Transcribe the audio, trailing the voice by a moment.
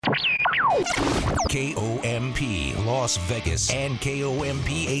KOMP Las Vegas and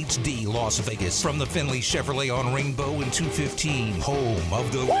KOMP HD Las Vegas from the Finley Chevrolet on Rainbow and 215, home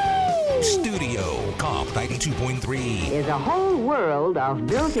of the studio. Comp 92.3 is a whole world of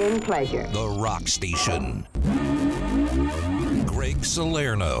built-in pleasure. The Rock Station. Greg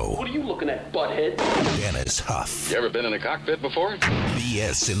Salerno. What are you looking at, butthead? Dennis Huff. You ever been in a cockpit before?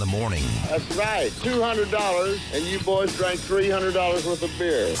 BS in the morning. That's right. $200, and you boys drank $300 worth of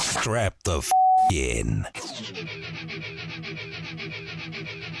beer. Strap the in.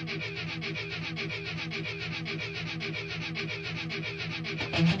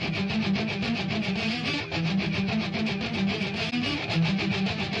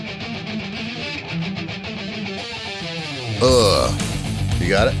 You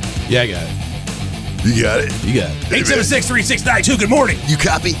got it? Yeah, I got it. You got it? You got it. 876-3692. Good morning. You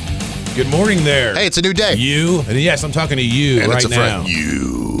copy? Good morning there. Hey, it's a new day. You. And yes, I'm talking to you and right it's a now.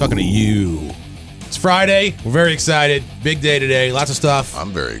 You. Talking to you. It's Friday. We're very excited. Big day today. Lots of stuff.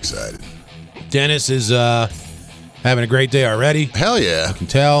 I'm very excited. Dennis is having a great day already. Hell yeah. I can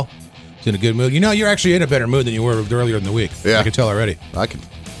tell. He's in a good mood. You know, you're actually in a better mood than you were earlier in the week. Yeah. I can tell already. I can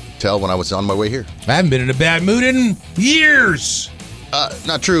tell when I was on my way here. I haven't been in a bad mood in years.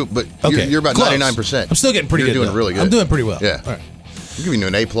 Not true, but Okay. you're about Close. 99%. I'm still getting pretty You're good. doing though. really good. I'm doing pretty well. Yeah. All right. I'm giving you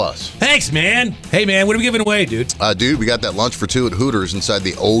an A+. Thanks, man. Hey, man, what are we giving away, dude? Dude, we got that lunch for two at Hooters inside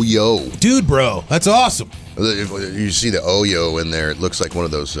the Oyo. Dude, bro, that's awesome. You see the Oyo in there. It looks like one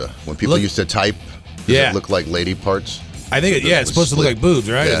of those, when people used to type, does it look like lady parts? I think, it's supposed to look like boobs,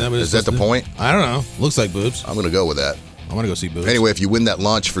 right? Yeah. Is that the point? I don't know. Looks like boobs. I'm going to go with that. I want to go see boobs. Anyway, if you win that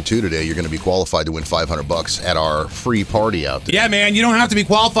lunch for two today, you're going to be qualified to win $500 at our free party out there. Yeah, man, you don't have to be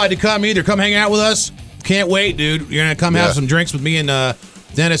qualified to come either. Come hang out with us. Can't wait, dude. You're going to come have some drinks with me and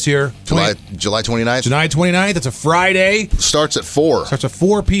Dennis here. July 29th? July 29th. It's a Friday. Starts at 4. Starts at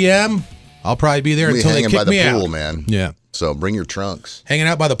 4 p.m. I'll probably be there We'll be until they hanging kick by me the pool, out. man. Yeah. So bring your trunks. Hanging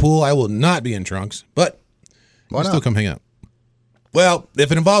out by the pool. I will not be in trunks, but Why I'll not? still come hang out. Well,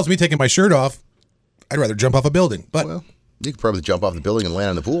 if it involves me taking my shirt off, I'd rather jump off a building. But Well, you could probably jump off the building and land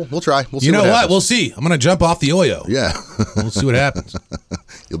in the pool. We'll try. We'll see. you know what? happens. We'll see. I'm going to jump off the Oyo. Yeah. We'll see what happens.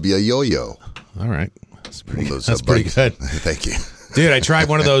 You'll be a yo-yo. All right. That's pretty good. Those That's pretty buttons. good. Thank you. Dude, I tried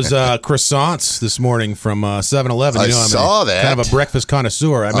one of those croissants this morning from 7-Eleven. I I'm saw that. Kind of a breakfast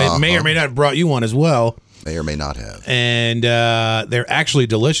connoisseur. I may or may not have brought you one as well. May or may not have. And they're actually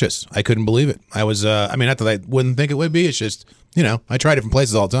delicious. I couldn't believe it. I was, not that I wouldn't think it would be. It's just, I try different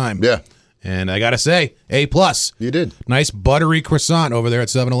places all the time. Yeah. And I got to say, A+. You did. Nice buttery croissant over there at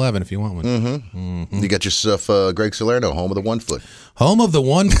 7-Eleven if you want one. Mm-hmm. You got yourself Greg Salerno, home of the 1 foot. Home of the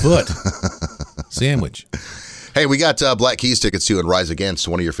 1 foot sandwich. Hey, we got Black Keys tickets too and Rise Against,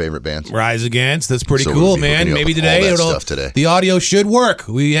 one of your favorite bands. Rise Against. That's pretty So cool, we'll be man. hooking you up Maybe with all today, that stuff today. the audio should work.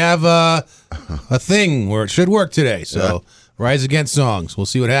 We have a thing where it should work today. So Rise Against songs. We'll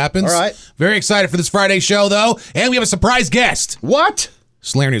see what happens. All right. Very excited for this Friday show, though. And we have a surprise guest. What?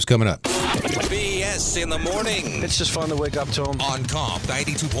 Slayer News coming up. BS in the morning. It's just fun to wake up to him. On Comp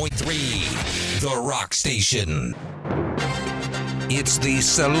 92.3, The Rock Station. It's the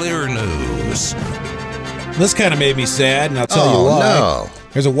Saler News. This kind of made me sad, and I'll tell you Oh, why. no.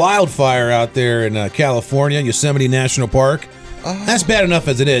 There's a wildfire out there in California, Yosemite National Park. That's bad enough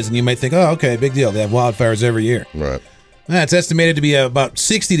as it is, and you might think, oh, okay, big deal. They have wildfires every year. Right. It's estimated to be about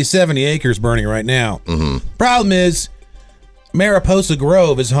 60 to 70 acres burning right now. Mm-hmm. Problem is, Mariposa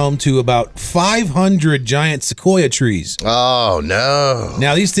Grove is home to about 500 giant sequoia trees. Oh, no.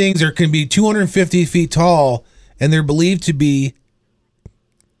 Now, these things can be 250 feet tall, and they're believed to be,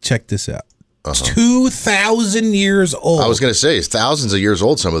 check this out, 2,000 years old. I was going to say, it's thousands of years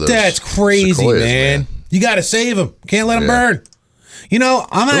old, some of those. That's crazy, sequoias, man. You got to save them. Can't let them burn.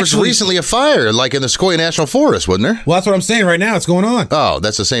 There was recently a fire, like in the Sequoia National Forest, wasn't there? Well, that's what I'm saying right now. It's going on. Oh,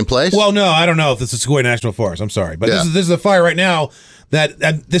 that's the same place? Well, no, I don't know if this is Sequoia National Forest. I'm sorry. But Yeah. this is a fire right now that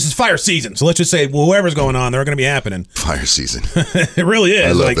this is fire season. So let's just say whoever's going on, they're going to be happening. Fire season. It really is.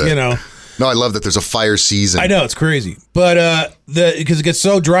 I love that. No, I love that there's a fire season. I know, it's crazy. But because it gets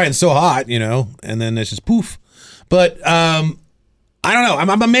so dry and so hot, and then it's just poof. But I don't know.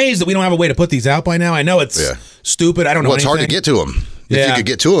 I'm amazed that we don't have a way to put these out by now. I know it's stupid. I don't know. Well, it's hard to get to them. If you could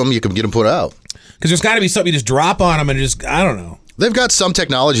get to them, you can get them put out. Because there's got to be something you just drop on them and I don't know. They've got some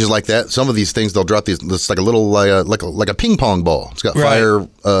technologies like that. Some of these things, they'll drop these. It's like a little, like a ping pong ball. It's got fire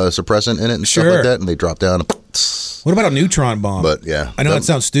suppressant in it and stuff like that, and they drop down. What about a neutron bomb? But yeah, I know it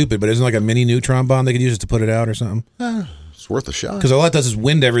sounds stupid, but isn't like a mini neutron bomb they could use it to put it out or something? It's worth a shot. Because all that does is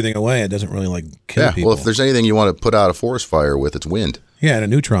wind everything away. It doesn't really kill people. Well, if there's anything you want to put out a forest fire with, it's wind. Yeah, and a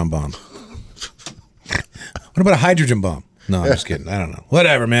neutron bomb. What about a hydrogen bomb? No, I'm just kidding. I don't know.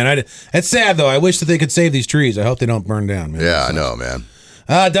 Whatever, man. It's sad, though. I wish that they could save these trees. I hope they don't burn down, man. Yeah, I know, man.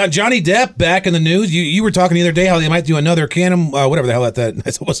 Johnny Depp back in the news. You were talking the other day how they might do another whatever the hell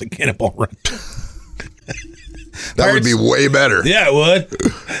that wasn't Cannonball Run. That would be way better. Yeah, it would.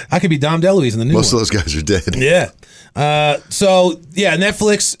 I could be Dom DeLuise in the new Most one. of those guys are dead. Yeah.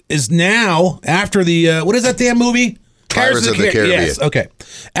 Netflix is now, after the, what is that damn movie? Pirates of the Caribbean. Yes, okay.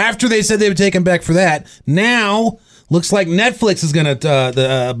 After they said they would take him back for that, now looks like Netflix is going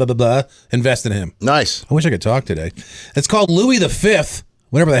to invest in him. Nice. I wish I could talk today. It's called Louis V,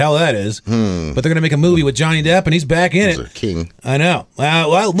 whatever the hell that is. But they're going to make a movie with Johnny Depp, and he's back in He's it. a king. I know.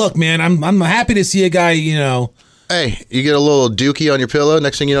 Well, look, man, I'm happy to see a guy, Hey, you get a little dookie on your pillow,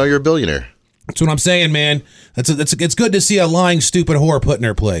 next thing you know, you're a billionaire. That's what I'm saying, man. It's good to see a lying, stupid whore put in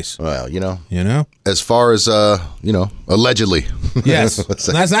her place. Well, You know? as far as, allegedly. Yes.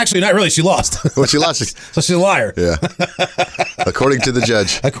 That's actually not really. She lost. Well, she lost. So she's a liar. Yeah. According to the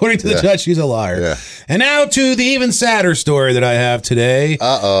judge. According to the judge, she's a liar. Yeah. And now to the even sadder story that I have today.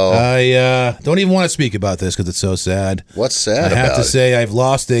 Uh-oh. I don't even want to speak about this because it's so sad. What's sad I have about to it? say I've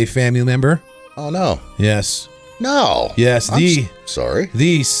lost a family member. Oh, no. Yes. No. Yes, sorry.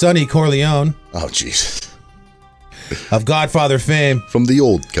 the Sonny Corleone Oh, jeez. of Godfather fame. From the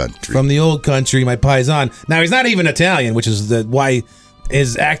old country. From the old country, my paisan. Now, he's not even Italian, which is why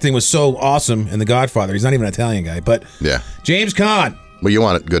his acting was so awesome in The Godfather. He's not even an Italian guy. But Yeah. James Caan. Well, you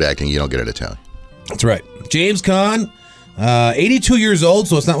want good acting, you don't get it Italian. That's right. James Caan, 82 years old,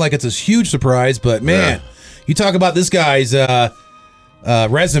 so it's not like it's a huge surprise. But, man, you talk about this guy's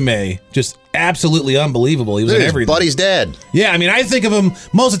resume, just absolutely unbelievable. He was in His everything. buddy's dad. Yeah, I mean, I think of him,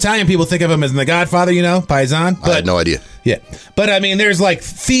 most Italian people think of him as in The Godfather, paisan. I had no idea. Yeah. But, I mean, there's like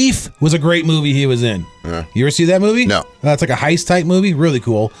Thief was a great movie he was in. You ever see that movie? No. It's like a heist type movie. Really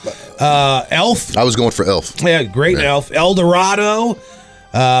cool. Elf. I was going for Elf. Yeah, great Elf. El Dorado.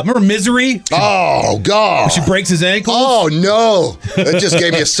 Remember Misery? Oh, God. She breaks his ankle. Oh, no. That just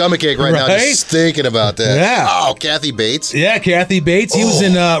gave me a stomachache right now Right? just thinking about that. Yeah. Oh, Kathy Bates. Yeah, Kathy Bates. He was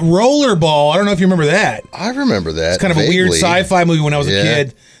in Rollerball. I don't know if you remember that. I remember that. It's kind of a weird sci-fi movie when I was a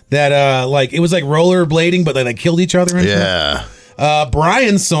kid. That it was like rollerblading, but they like killed each other. Yeah.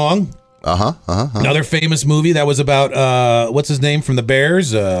 Brian's Song. Another famous movie that was about what's his name from the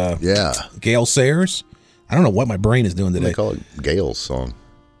Bears? Yeah. Gale Sayers. I don't know what my brain is doing today. They call it Gail's song.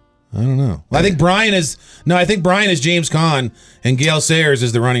 I don't know. I think Brian is James Caan and Gale Sayers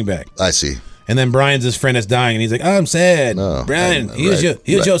is the running back. I see. And then Brian's his friend that's dying, and he's like, "Oh, I'm sad, No, Brian. right,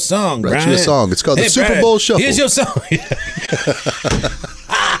 Here's your song, Write Brian. you a song. It's called the Super Brian, Bowl Shuffle. Here's your song."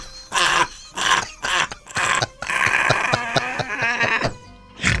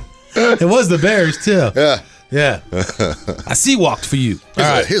 It was the Bears too. Yeah. Yeah. I sea walked for you. All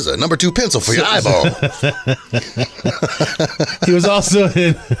right. Here's a number 2 pencil for your eyeball. He was also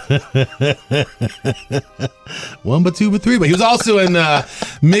in 1 but 2 but 3, but he was also in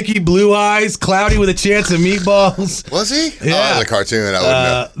Mickey Blue Eyes, Cloudy with a Chance of Meatballs. Was he? Yeah. Oh, the cartoon. I wouldn't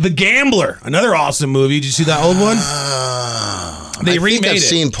know. The Gambler, another awesome movie. Did you see that old one? They I remade think I've it.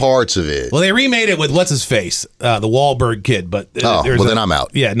 seen parts of it. Well, they remade it with what's his face, the Wahlberg kid. But then I'm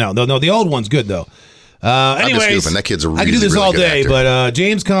out. Yeah, no, the old one's good though. Anyways, just goofing. That kid's a I could do this really all good day, actor. but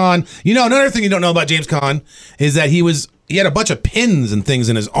James Caan. Another thing you don't know about James Caan is that he had a bunch of pins and things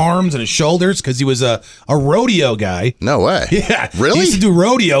in his arms and his shoulders because he was a rodeo guy. No way. Yeah, Really? He used to do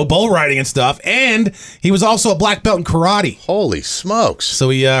rodeo, bull riding and stuff, and he was also a black belt in karate. Holy smokes.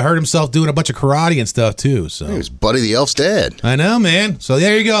 So he hurt himself doing a bunch of karate and stuff too. So He was Buddy the Elf's dad. I know, man. So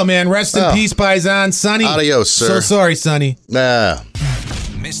there you go, man. Rest in peace, Paisan. Sonny. Adios, sir. So sorry, Sonny. Nah.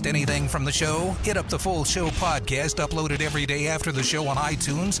 Missed anything from the show? Hit up the full show podcast uploaded every day after the show on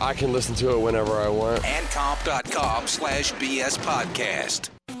iTunes I can listen to it whenever I want. and comp.com/BS podcast.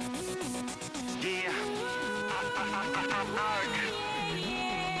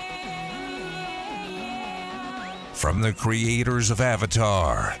 From the creators of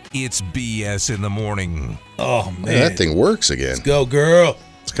Avatar, it's BS in the morning. Oh, man. That thing works again. Go, girl.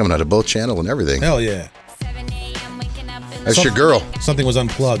 It's coming out of both channel and everything. Hell yeah. That's your girl. Something was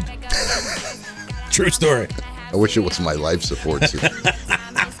unplugged. True story. I wish it was my life support too.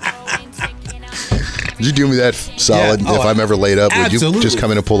 Would you do me that solid Yeah. Oh, if I'm ever laid up? Would you absolutely. just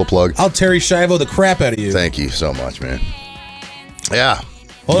come in and pull the plug? I'll Terry Schiavo the crap out of you. Thank you so much, man. Yeah.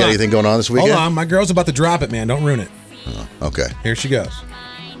 Hold you got on. anything going on this weekend? Hold on. My girl's about to drop it, man. Don't ruin it. Okay. Here she goes.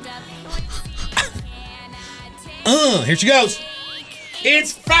 Here she goes.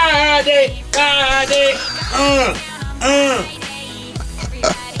 It's Friday.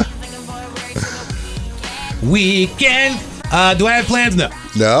 Weekend. Do I have plans? No.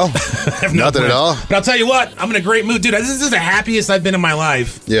 No, nothing at all. But I'll tell you what, I'm in a great mood, dude. This is the happiest I've been in my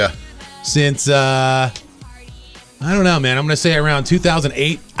life. Yeah. Since I don't know, man. I'm gonna say around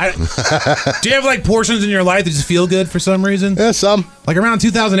 2008. Do you have like portions in your life that just feel good for some reason? Yeah, some. Like around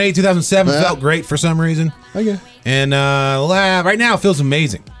 2008, 2007 felt great for some reason. Okay. And right now it feels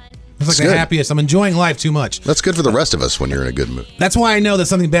amazing. It's like the happiest. I'm enjoying life too much. That's good for the rest of us when you're in a good mood. That's why I know that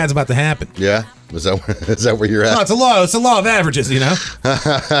something bad's about to happen. Yeah? Is that where you're at? No, it's a law of averages, you know?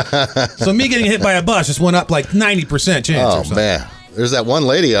 So me getting hit by a bus just went up like 90% chance or Oh, something. man. There's that one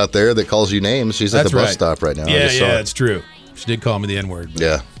lady out there that calls you names. She's at the bus stop right now. Yeah, it's true. She did call me the N-word.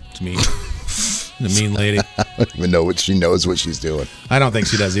 Yeah. It's mean. The mean lady. I don't even know what she knows what she's doing. I don't think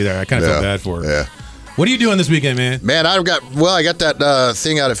she does either. I kind of feel bad for her. Yeah. What are you doing this weekend, man? Man, I got that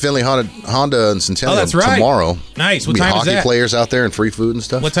thing out at Finley Honda and Centennial that's right. tomorrow. Nice. What There'll be time is that? hockey players out there and free food and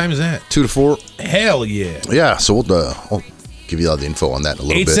stuff. What time is that? 2 to 4. Hell yeah. Yeah, so I'll give you all the info on that in a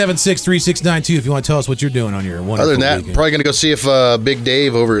little bit. 876-3692 if you want to tell us what you're doing on your wonderful Other than that, weekend. probably going to go see if Big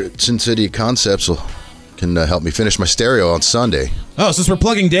Dave over at Sin City Concepts can help me finish my stereo on Sunday. Oh, since we're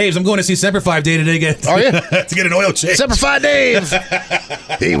plugging Dave's, I'm going to see Semperfi Day today Are you? to get an oil change. Semperfi Dave!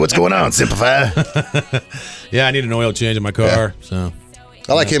 Hey, what's going on, Semperfi? Yeah, I need an oil change in my car. So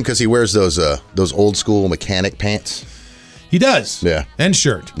I like him because he wears those old school mechanic pants. he does. Yeah. And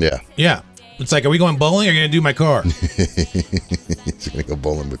shirt. Yeah. Yeah. It's like, are we going bowling or are you going to do my car? He's going to go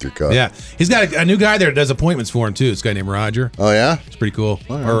bowling with your car. Yeah. He's got a new guy there that does appointments for him, too. This guy named Roger. Oh, yeah? It's pretty cool.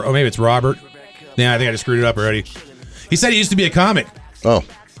 Or maybe it's Robert. Yeah, I think I just screwed it up already. He said he used to be a comic. Oh.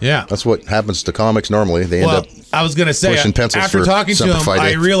 Yeah. That's what happens to comics normally. They end up I was going to say, pushing pencils after for talking to him, Semperfi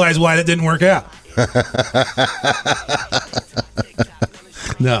Day. I realized why that didn't work out.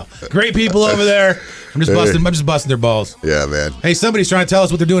 No. Great people over there. I'm just busting their balls. Yeah, man. Hey, somebody's trying to tell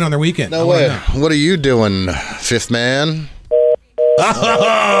us what they're doing on their weekend. No way. What are you doing, Fifth Man?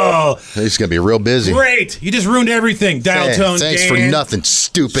 Oh, He's going to be real busy. great. You just ruined everything. Dial tone. Thanks for nothing,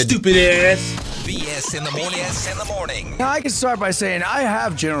 stupid. Stupid ass. BS in the morning. BS in the morning. Now, I can start by saying I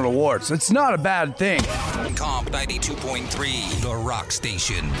have genital warts. It's not a bad thing. Comp 92.3, the rock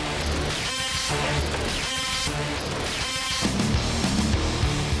station.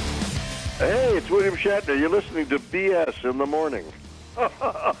 Hey, it's William Shatner. You're listening to BS in the morning.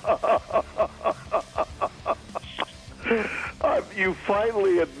 You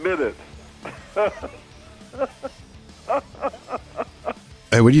finally admit it.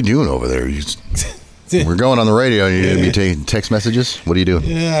 Hey, what are you doing over there? We're going on the radio and you're going to be taking text messages? What are you doing?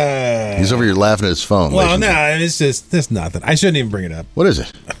 Yeah. He's over here laughing at his phone. Well, no, it's just there's nothing. I shouldn't even bring it up. What is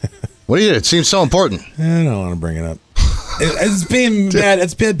it? What do you do? It seems so important. I don't want to bring it up. It's been bad.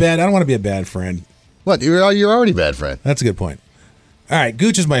 It's been bad. I don't want to be a bad friend. What? You're already a bad friend. That's a good point. All right,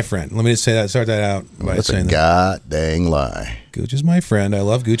 Gooch is my friend. Let me just say that. Start that out by That's saying a god dang lie. Gooch is my friend. I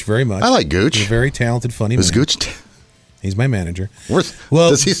love Gooch very much. I like Gooch. He's a very talented, funny Is man. Gooch? He's my manager.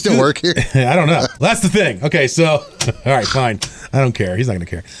 Does he still work here? I don't know. That's the thing. Okay, so all right, fine. I don't care. He's not going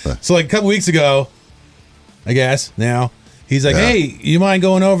to care. So like a couple weeks ago, I guess now he's like, "Hey, you mind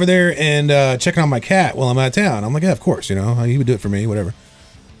going over there and checking on my cat while I'm out of town?" I'm like, "Yeah, of course. You know, he would do it for me, whatever."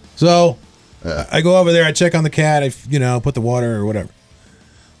 So I go over there. I check on the cat. I put the water or whatever.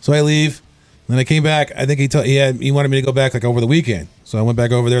 So I leave. Then I came back. I think he wanted me to go back like over the weekend. So I went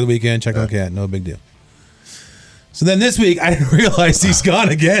back over there the weekend, checked on the cat. No big deal. So then this week, I didn't realize he's gone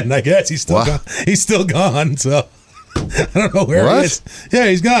again. I guess he's still gone. He's still gone. So I don't know where he is. Yeah,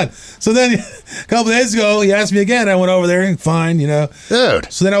 he's gone. So then a couple of days ago, he asked me again. I went over there and fine, Dude.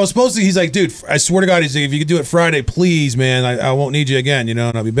 So then I was supposed to, he's like, dude, I swear to God, he's like, if you could do it Friday, please, man, I won't need you again, and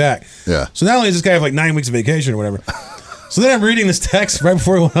I'll be back. Yeah. So not only does this guy have like 9 weeks of vacation or whatever. So then I'm reading this text right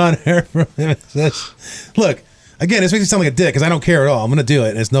before we went on air from him. It says, look, again, this makes me sound like a dick because I don't care at all. I'm going to do it,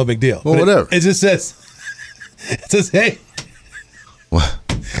 and it's no big deal. Well, But whatever. It just says, hey, What?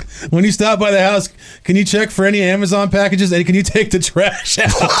 when you stop by the house, can you check for any Amazon packages and can you take the trash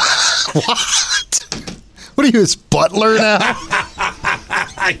out? What? What are you, his butler now?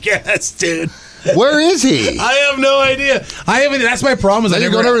 I guess, dude. Where is he? I have no idea. That's my problem. Is Are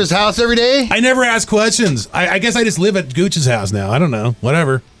you going over to his house every day? I never ask questions. I guess I just live at Gooch's house now. I don't know.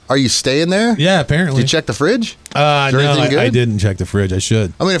 Whatever. Are you staying there? Yeah, apparently. Did you check the fridge? No, I didn't check the fridge. I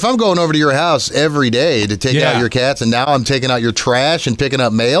should. I mean, if I'm going over to your house every day to take out your cats, and now I'm taking out your trash and picking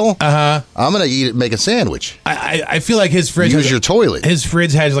up mail, I'm gonna eat it, make a sandwich. I feel like his fridge Use your toilet. His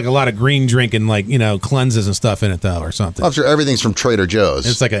fridge has like a lot of green drink and like cleanses and stuff in it though, or something. I'm sure everything's from Trader Joe's.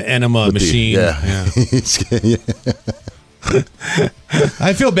 It's like an enema machine. Yeah.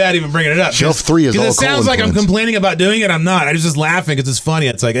 I feel bad even bringing it up. Shelf 3 is all it sounds like I'm cleanse. complaining about doing it. I'm not. I was just laughing because it's funny.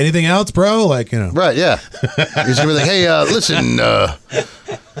 It's like, anything else, bro? Like, Right, yeah. He's going to be like, hey, listen,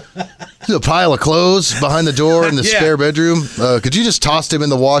 There's a pile of clothes behind the door in the spare bedroom. Could you just toss them in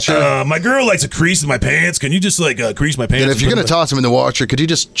the washer? My girl likes a crease in my pants. Can you just crease my pants? And if you're going to toss them in the washer, could you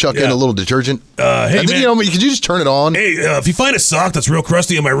just chuck in a little detergent? Hey, and then, man. could you just turn it on? Hey, if you find a sock that's real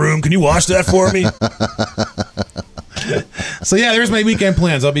crusty in my room, can you wash that for me? So there's my weekend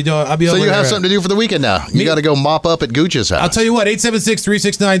plans. I'll be So you have something to do for the weekend now. You got to go mop up at Gooch's house. I'll tell you what,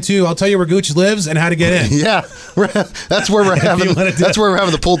 876-3692. I'll tell you where Gooch lives and how to get in. Yeah, that's where we're having. That's where we're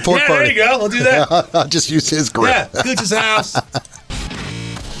having the pulled pork party. There you go. We'll do that. I'll just use his grip. Yeah, Gooch's house.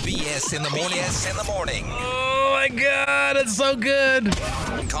 BS in the morning. BS in the morning. Oh my God, it's so good.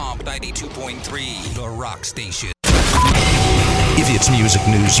 Comp 92.3, the rock station. If it's music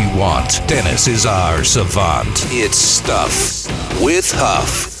news you want, Dennis is our savant. It's Stuff with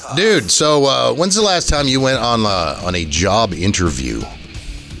Huff. Dude, so when's the last time you went on a job interview?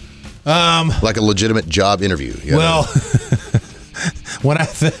 Like a legitimate job interview. Well,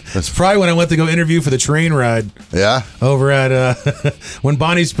 it's probably when I went to go interview for the train ride. Yeah. Over at when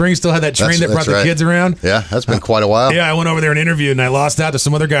Bonnie Springs still had that train that brought the kids around. Yeah, that's been quite a while. Yeah, I went over there and interviewed, and I lost out to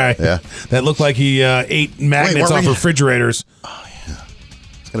some other guy. Yeah. That looked like he ate magnets off refrigerators. Oh yeah.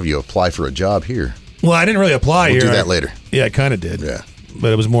 It's gonna be you apply for a job here. Well, I didn't really apply We'll here. do that later. Yeah, I kind of did. Yeah.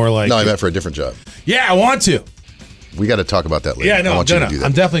 But it was more like No, I meant for a different job. Yeah, I want to. We got to talk about that later. Yeah, no, I want you to do that.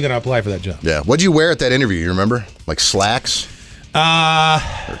 I'm definitely gonna apply for that job. Yeah. What'd you wear at that interview? You remember? Like slacks? Or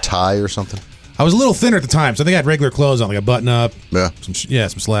tie or something? I was a little thinner at the time, so I think I had regular clothes on, like a button up. Yeah.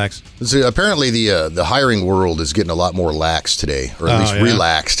 Some slacks. See, apparently the hiring world is getting a lot more lax today, or at least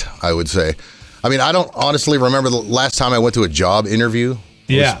relaxed, I would say. I mean, I don't honestly remember the last time I went to a job interview.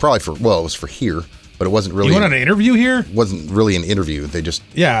 It was probably it was for here, but it wasn't really. You went on an interview here? It wasn't really an interview. They just.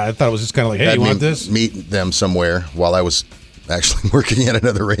 Yeah, I thought it was just kind of like, hey, you want this? Meet them somewhere while I was actually working at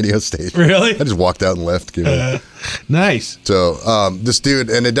another radio station. Really? I just walked out and left. Nice. So this dude,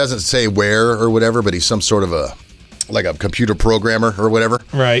 and it doesn't say where or whatever, but he's some sort of a computer programmer or whatever.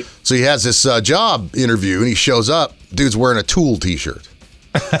 Right. So he has this job interview, and he shows up. Dude's wearing a Tool T-shirt.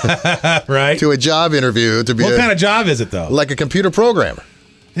 Right. To a job interview to be. What kind of job is it though? Like a computer programmer.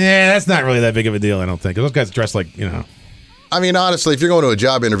 Yeah, that's not really that big of a deal, I don't think. Those guys dress like, I mean, honestly, if you're going to a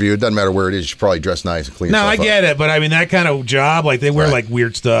job interview, it doesn't matter where it is. You should probably dress nice and clean. No, I get it, but I mean that kind of job, like they wear like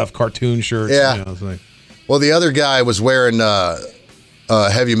weird stuff, cartoon shirts. Yeah. It's like... Well, the other guy was wearing a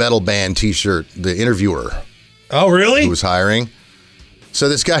heavy metal band T-shirt. The interviewer. Oh, really? Who was hiring? So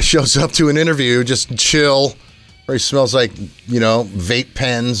this guy shows up to an interview, just chill. Where he smells like vape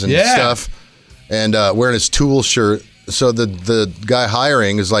pens and stuff, and wearing his Tool shirt. So the guy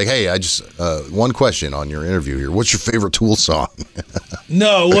hiring is like, hey, I just one question on your interview here. What's your favorite Tool song?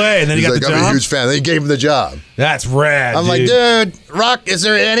 No way. And then he got like, the job? I'm a huge fan. They gave him the job. That's rad, I'm like, dude, rock. Is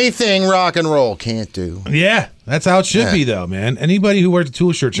there anything rock and roll can't do? Yeah, that's how it should be, though, man. Anybody who wears a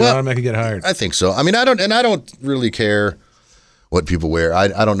Tool shirt should automatically get hired. I think so. I mean, I don't really care what people wear.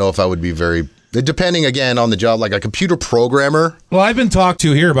 I don't know if I would be very. Depending, again, on the job, like a computer programmer. Well, I've been talked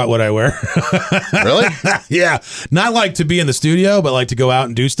to here about what I wear. Really? Yeah. Not like to be in the studio, but like to go out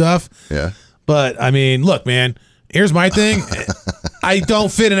and do stuff. Yeah. But, I mean, look, man, here's my thing. I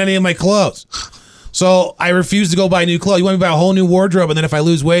don't fit in any of my clothes. So I refuse to go buy new clothes. You want me to buy a whole new wardrobe, and then if I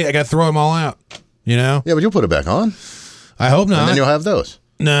lose weight, I got to throw them all out. Yeah, but you'll put it back on. I hope not. And then you'll have those.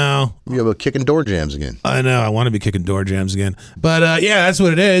 No. You'll be kicking door jams again. I know. I want to be kicking door jams again. But, yeah, that's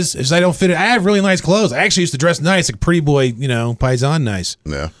what it is. It's I don't fit it. I have really nice clothes. I actually used to dress nice, like pretty boy, paisan nice.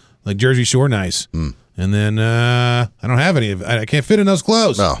 Yeah. Like Jersey Shore nice. And then I don't have any of it. I can't fit in those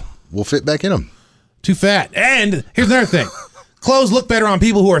clothes. No. We'll fit back in them. Too fat. And here's another thing. Clothes look better on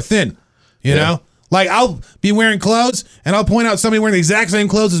people who are thin. You know? Like, I'll be wearing clothes, and I'll point out somebody wearing the exact same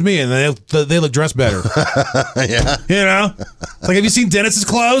clothes as me, and they look dressed better. Yeah. It's like, have you seen Dennis's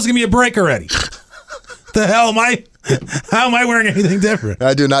clothes? Give me a break already. The hell am I? How am I wearing anything different?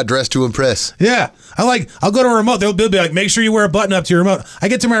 I do not dress to impress. Yeah. I'll go to a remote. They'll be like, make sure you wear a button up to your remote. I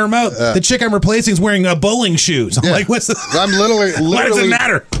get to my remote. The chick I'm replacing is wearing bowling shoes. I'm like, what's the... I'm literally why does it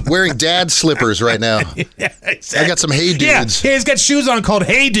matter? Wearing dad slippers right now. Yeah, exactly. I got some Hey Dudes. Yeah, he's got shoes on called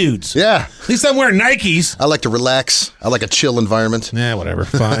Hey Dudes. Yeah. At least I'm wearing Nikes. I like to relax. I like a chill environment. Yeah, whatever.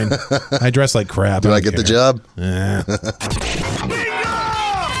 Fine. I dress like crap. Do I get the job? Yeah.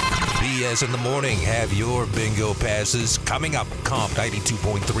 BS in the morning. Have your bingo passes coming up. Comp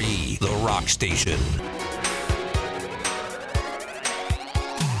 92.3, the rock station.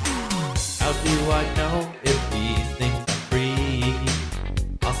 How do I know if these things are free?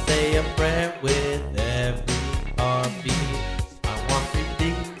 I'll say a prayer with every heartbeat. I want 3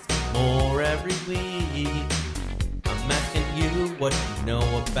 things more every week. I'm asking you what you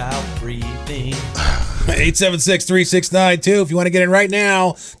know about breathing. 876-3692 if you want to get in right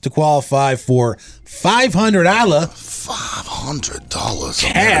now to qualify for $500 $500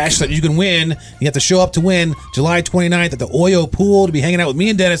 cash that you can win. You have to show up to win July 29th at the Oyo Pool to be hanging out with me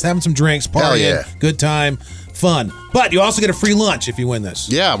and Dennis, having some drinks, Hell partying, yeah. good time, fun. But you also get a free lunch if you win this.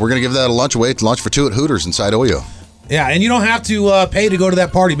 Yeah, we're going to give that a lunch away. It's lunch for two at Hooters inside Oyo. Yeah, and you don't have to pay to go to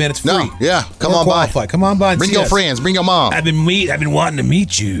that party, man. It's free. No, yeah. Come Or on by. qualify. Come on by and Bring see your us. friends. Bring your mom. I've been wanting to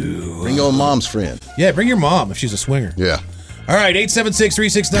meet you. Bring your mom's friend. Yeah, bring your mom if she's a swinger. Yeah. All right,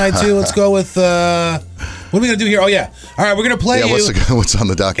 876-3692. Let's go with what are we gonna do here? Oh yeah. All right, we're gonna play Yeah, what's on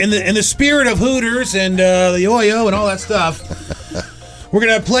the docket? in the spirit of Hooters and the Oyo and all that stuff. We're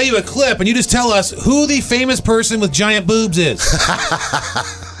gonna play you a clip, and you just tell us who the famous person with giant boobs is.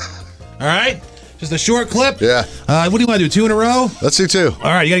 All right, just a short clip. Yeah. What do you want to do? 2 in a row? Let's do 2.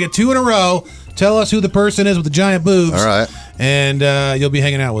 All right, you gotta get 2 in a row. Tell us who the person is with the giant boobs. All right. And you'll be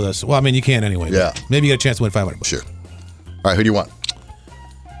hanging out with us. Well, I mean, you can anyway. but Yeah. Maybe you get a chance to win $500. Sure. All right, who do you want?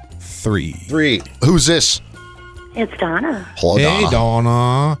 3. 3. Who's this? It's Donna. Hello, Hey,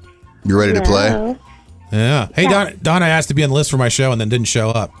 Donna. You ready to play? Hello. Yeah. Hey, Donna asked to be on the list for my show and then didn't show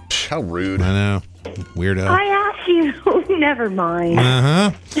up. How rude. I know. Weirdo. I asked you. Never mind.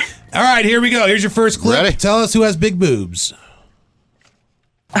 Uh-huh. All right, here we go. Here's your first clip. Ready? Tell us who has big boobs.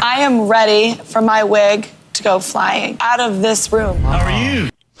 I am ready for my wig to go flying out of this room. How are you?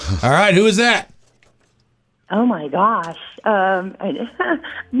 All right, who is that? Oh my gosh. I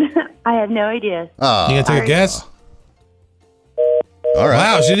have no idea. You gonna take a guess? All right.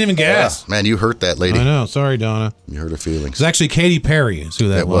 Wow, she didn't even guess. Man, you hurt that lady. I know. Sorry, Donna. You hurt her feelings. It's actually Katy Perry is who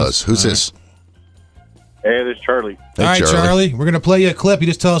that It was. Who's this? Hey, this is Charlie. Hey, All right, Charlie. We're going to play you a clip. You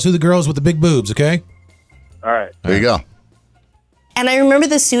just tell us who the girl is with the big boobs, okay? All right. There you go. And I remember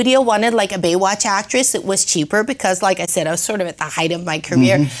the studio wanted like a Baywatch actress. It was cheaper because, like I said, I was sort of at the height of my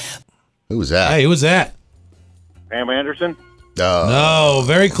career. Who was that? Hey, who was that? Pam Anderson. No,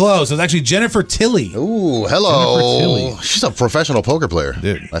 very close. It was actually Jennifer Tilly. Ooh, hello. Jennifer Tilly. She's a professional poker player,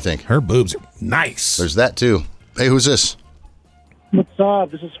 Dude, I think. Her boobs are nice. There's that, too. Hey, who's this? What's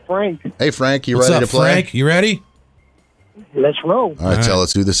up? This is Frank. Hey, Frank, you What's ready up, to play? Frank? You ready? Let's roll. All right, tell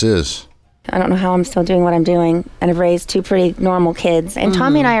us who this is. I don't know how I'm still doing what I'm doing, and I've raised 2 pretty normal kids. And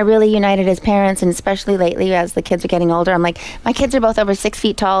Tommy and I are really united as parents, and especially lately as the kids are getting older. I'm like, my kids are both over 6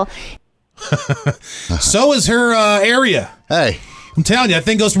 feet tall. So is her area. Hey. I'm telling you, that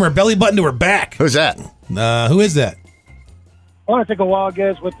thing goes from her belly button to her back. Who's that? Who is that? I want to take a wild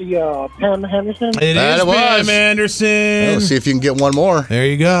guess with the Pam Henderson. It That is it was. Pam Anderson. Let's see if you can get one more. There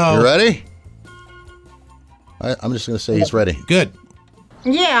you go. You ready? I'm just going to say he's ready. Good.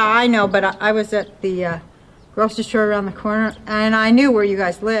 Yeah, I know, but I was at the grocery store around the corner, and I knew where you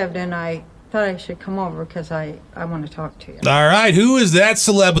guys lived, and I thought I should come over because I want to talk to you. All right, who is that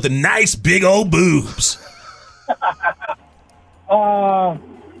celeb with the nice big old boobs?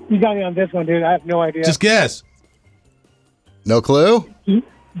 You got me on this one, dude. I have no idea. Just guess. No clue? Do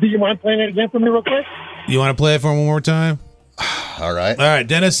you mind playing it again for me real quick? You want to play it for him one more time? All right. All right,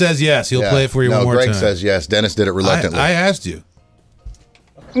 Dennis says yes. He'll play it for you one more Greg time. says yes. Dennis did it reluctantly. I asked you.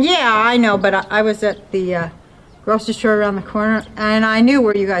 Yeah, I know, but I was at the grocery store around the corner, and I knew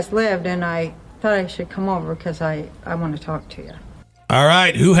where you guys lived, and I thought I should come over because I want to talk to you. All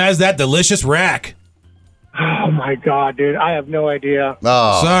right, who has that delicious rack? Oh, my God, dude. I have no idea.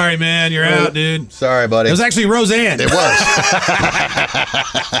 Oh. Sorry, man. You're out, dude. Sorry, buddy. It was actually Roseanne. It was.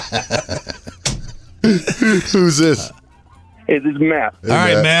 Who's this? Hey, this is Matt. All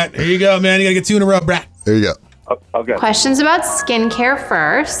right, Matt. Here you go, man. You got to get 2 in a row, brah. There you go. Okay. Questions about skincare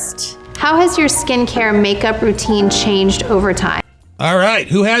first. How has your skincare makeup routine changed over time? All right,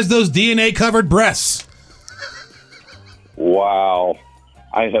 who has those DNA-covered breasts? Wow.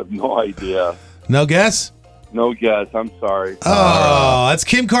 I have no idea. No guess? No guess. I'm sorry. Oh, that's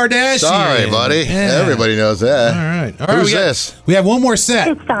Kim Kardashian. Sorry, buddy. Yeah. Everybody knows that. All right. Who's this? We have one more set.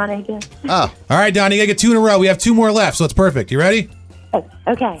 It's Donna again. Oh. All right, Donnie, you got to get 2 in a row. We have 2 more left, so it's perfect. You ready? Okay.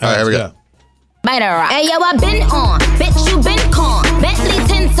 All right, here we go. Hey yo, I been on, bitch you been con, Bentley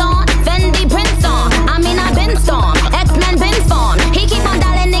tints on, Fendi prints on. I mean I been storm, X-Men been spawn. He keep on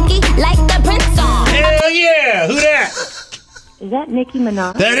dialing Nicki like the Prince song. Hell yeah! Who that? Is that Nicki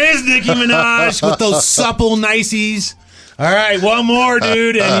Minaj? That is Nicki Minaj with those supple niceys. All right, one more,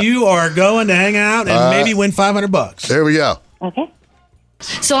 dude, and you are going to hang out and maybe win $500. There we go. Okay.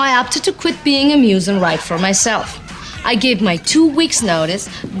 So I opted to quit being a muse and write for myself. I gave my 2 weeks notice,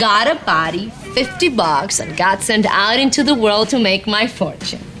 got a body, $50, and got sent out into the world to make my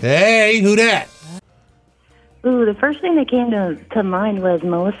fortune. Hey, who that? Ooh, the first thing that came to mind was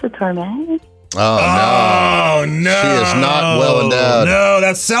Melissa Torme. Oh, no. She is not well endowed. No,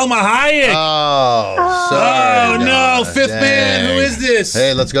 that's Selma Hayek. Oh, sorry. Oh, no. Fifth man. Who is this?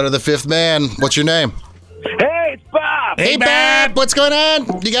 Hey, let's go to the fifth man. What's your name? Hey, it's Bob. Hey, Bob. What's going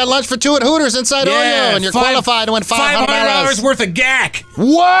on? You got lunch for two at Hooters inside Oreo, and you're qualified to win $500 worth of GAC.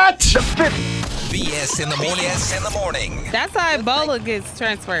 What? BS in the morning. BS in the morning. That's how Ebola gets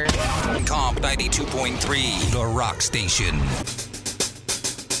transferred. Comp 92.3, The Rock Station.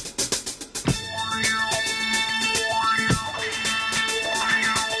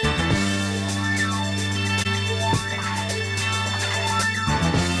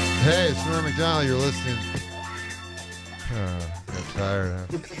 Hey, it's Norm McDonald. You're listening. I'm tired.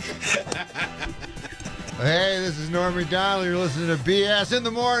 Hey, this is Norm McDonald. You're listening to BS in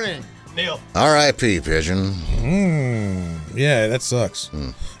the morning. Neil. R.I.P. Pigeon. Yeah, that sucks.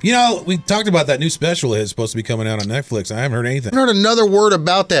 You know, we talked about that new special is supposed to be coming out on Netflix. I haven't heard anything. I haven't heard another word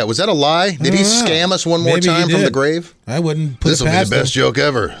about that. Was that a lie? Did he scam us one more Maybe time he from the did. grave? I wouldn't put This it will be past the best him. joke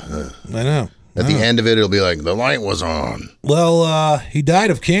ever. I know. At the end of it, it'll be like, the light was on. Well, he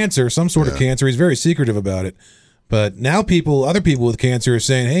died of cancer, some sort of cancer. He's very secretive about it. But now other people with cancer are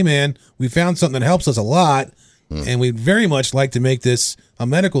saying, hey, man, we found something that helps us a lot, and we'd very much like to make this a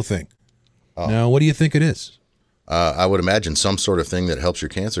medical thing. Now, what do you think it is? I would imagine some sort of thing that helps your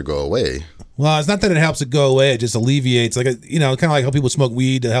cancer go away. Well, it's not that it helps it go away. It just alleviates, kind of like how people smoke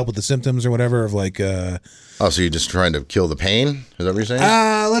weed to help with the symptoms or whatever of like... Oh, so you're just trying to kill the pain? Is that what you're saying?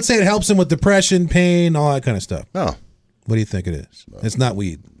 Let's say it helps him with depression, pain, all that kind of stuff. Oh. What do you think it is? It's not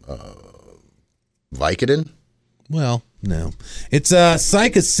weed. Vicodin? Well, no. It's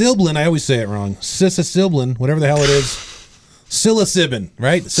psilocybin. I always say it wrong. Psilocybin, whatever the hell it is. Psilocybin,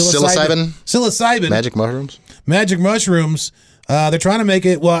 right? Psilocybin. Magic mushrooms? Magic mushrooms. They're trying to make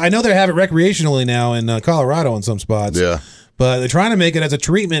it, well, I know they have it recreationally now in Colorado in some spots. Yeah. But they're trying to make it as a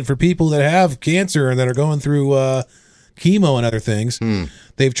treatment for people that have cancer and that are going through chemo and other things.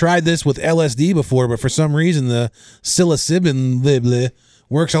 They've tried this with LSD before, but for some reason the psilocybin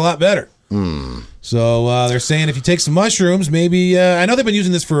works a lot better. So they're saying if you take some mushrooms, maybe I know they've been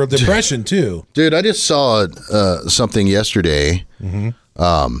using this for depression too. Dude, I just saw something yesterday.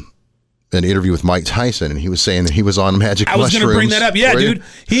 An interview with Mike Tyson, and he was saying that he was on magic mushrooms. I was going to bring that up. Yeah, dude.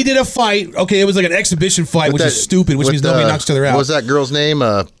 He did a fight. Okay, it was like an exhibition fight, which is stupid, which means nobody knocks each other out. What was that girl's name?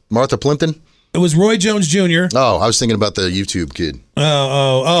 Martha Plimpton? It was Roy Jones Jr. Oh, I was thinking about the YouTube kid.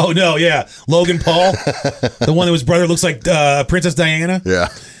 Oh, no, yeah. Logan Paul, the one that was brother looks like Princess Diana. Yeah.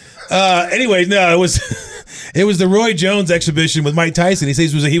 Anyway, no, it was the Roy Jones exhibition with Mike Tyson. He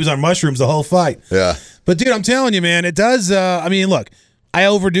says he was on mushrooms the whole fight. Yeah. But, dude, I'm telling you, man, it does. I mean, look, I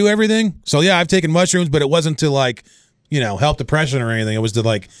overdo everything. So, yeah, I've taken mushrooms, but it wasn't to, help depression or anything. It was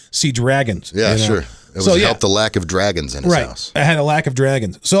to, see dragons. Yeah, sure. It was to help the lack of dragons in his house. I had a lack of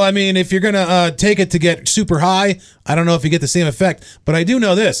dragons. So, I mean, if you're going to take it to get super high, I don't know if you get the same effect. But I do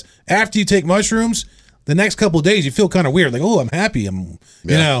know this. After you take mushrooms, the next couple of days, you feel kind of weird. Like, oh, I'm happy.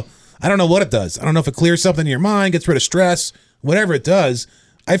 I don't know what it does. I don't know if it clears something in your mind, gets rid of stress, whatever it does.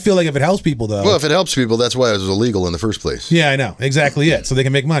 I feel like if it helps people, though. Well, if it helps people, that's why it was illegal in the first place. Yeah, I know. Exactly it. So they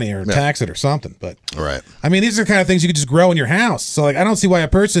can make money or tax it or something. But right. I mean, these are the kind of things you could just grow in your house. So, I don't see why a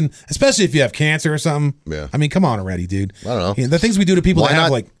person, especially if you have cancer or something. Yeah. I mean, come on already, dude. I don't know. The things we do to people why that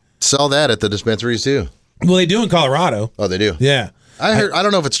have, not sell that at the dispensaries, too? Well, they do in Colorado. Oh, they do? Yeah. I heard. I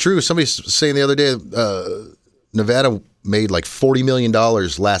don't know if it's true. Somebody's saying the other day, Nevada made like $40 million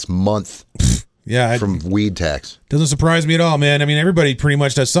last month. Yeah, from weed tax. Doesn't surprise me at all, man. I mean, everybody pretty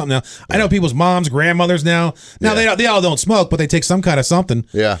much does something now. I know people's moms, grandmothers now. Now they all don't smoke, but they take some kind of something.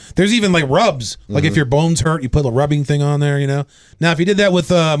 Yeah. There's even rubs. Like if your bones hurt, you put a rubbing thing on there. Now if you did that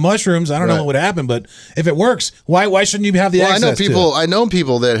with mushrooms, I don't know what would happen, but if it works, why shouldn't you have the access? I know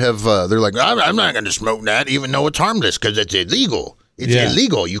people that have. They're like, I'm not going to smoke that, even though it's harmless because it's illegal. It's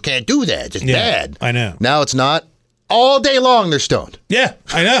illegal. You can't do that. It's bad. I know. Now it's not. All day long, they're stoned. Yeah,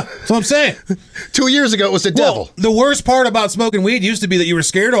 I know. That's what I'm saying. 2 years ago, it was the devil. The worst part about smoking weed used to be that you were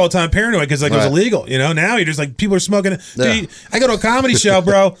scared all the time, paranoid, because it was illegal. Now you're just people are smoking it. Dude, I go to a comedy show,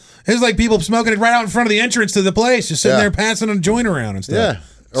 bro. It's people smoking it right out in front of the entrance to the place, just sitting there passing a joint around and stuff.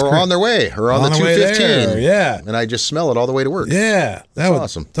 Yeah. Or on their way, or on the 215. Yeah. And I just smell it all the way to work. Yeah. That's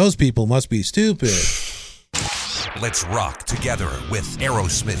awesome. Those people must be stupid. Let's rock together with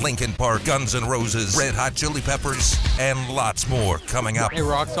Aerosmith, Linkin Park, Guns N' Roses, Red Hot Chili Peppers, and lots more coming up. It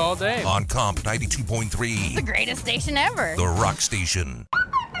rocks all day. On Comp 92.3. The greatest station ever. The Rock Station.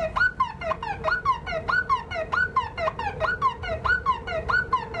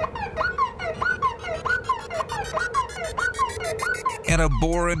 An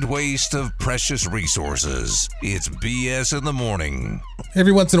abhorrent waste of precious resources. It's BS in the morning.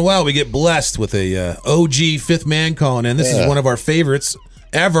 Every once in a while, we get blessed with a OG fifth man calling in. This is one of our favorites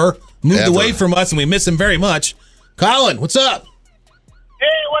ever. Moved away from us, and we miss him very much. Colin, what's up? Hey,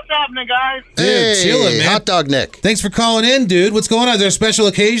 what's happening, guys? Dude, chilling, man. Hot Dog Nick. Thanks for calling in, dude. What's going on? Is there a special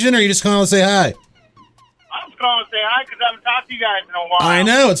occasion, or are you just calling to say hi? I'm just calling to say hi because I haven't talked to you guys in a while. I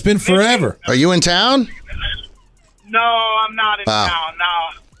know. It's been forever. Are you in town? No, I'm not in town. No.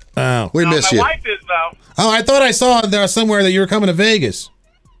 Oh. We miss my you. wife is, though. Oh, I thought I saw there somewhere that you were coming to Vegas.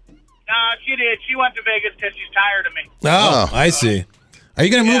 She did. She went to Vegas because she's tired of me. Oh, I see. Are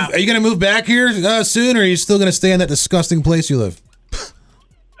you gonna move? Are you gonna move back here soon, or are you still gonna stay in that disgusting place you live?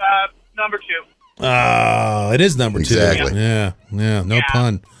 Number 2. Oh, it is number 2. Exactly. Yeah. No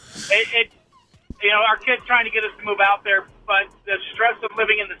pun. Our kid's trying to get us to move out there, but the stress of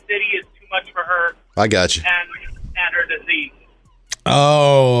living in the city is too much for her. I got you. And her disease.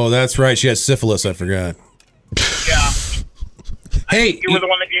 Oh, that's right. She has syphilis. I forgot. Yeah. Hey, You were the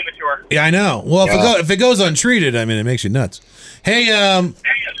one that gave it to her. Yeah, I know. Well, if it goes untreated, I mean, it makes you nuts. Hey,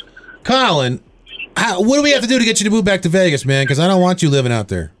 Colin, what do we have to do to get you to move back to Vegas, man? Because I don't want you living out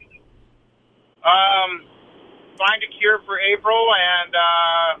there. Find a cure for April,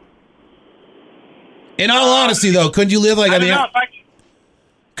 and in all honesty, though, couldn't you live like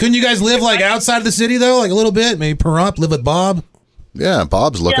couldn't you guys live like outside of the city though, like a little bit? Maybe Pahrump, live with Bob. Yeah,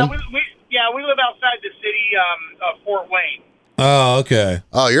 Bob's looking. Yeah, we live outside the city of Fort Wayne. Oh, okay.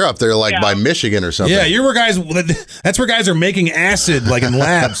 Oh, you're up there like by Michigan or something. Yeah, you're where guys. That's where guys are making acid, like in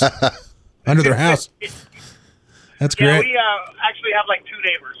labs, under their house. That's great. Yeah, we actually have like 2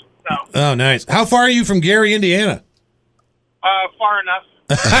 neighbors. So. Oh, nice. How far are you from Gary, Indiana? Far enough.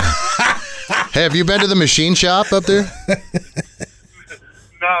 Hey, have you been to the machine shop up there?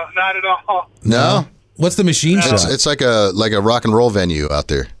 No, not at all. No. What's the machine shop? It's like a rock and roll venue out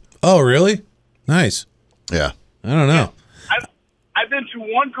there. Oh, really? Nice. Yeah. I don't know. I've been to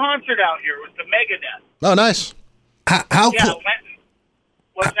one concert out here with the Megadeth. Oh, nice.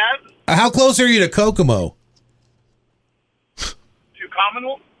 What's that? How close are you to Kokomo? To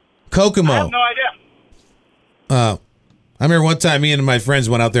Commonwealth? Kokomo. I have no idea. Oh. I remember one time me and my friends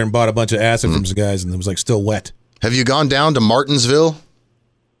went out there and bought a bunch of acid from some guys, and it was like still wet. Have you gone down to Martinsville?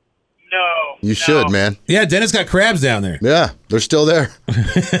 No. You should, man. Yeah, Dennis got crabs down there. Yeah, they're still there.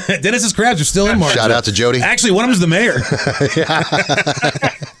 Dennis's crabs are still in Martinsville. Shout out to Jody. Actually, one of them's the mayor.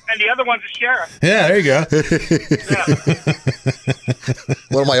 And the other one's the sheriff. Yeah, there you go.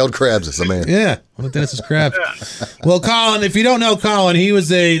 One of my old crabs is the man. Yeah, one of Dennis's crabs. Well, Colin, if you don't know Colin, he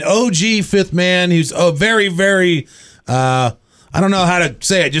was an OG fifth man. He's a very, very, I don't know how to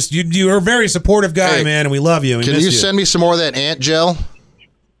say it. Just you're a very supportive guy, man, and we love you. Can you send me some more of that ant gel?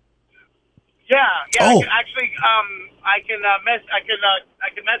 Yeah. Oh. I can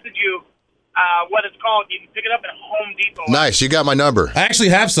message you what it's called. You can pick it up at Home Depot. Nice, you got my number. I actually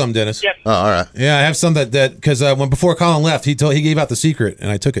have some, Dennis. Yes. Oh, all right. Yeah, I have some that because before Colin left, he gave out the secret,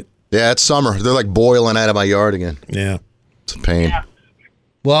 and I took it. Yeah, it's summer. They're like boiling out of my yard again. Yeah, it's a pain. Yeah.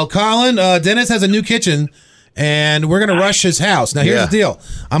 Well, Colin, Dennis has a new kitchen, and we're gonna rush his house. Now, here's the deal: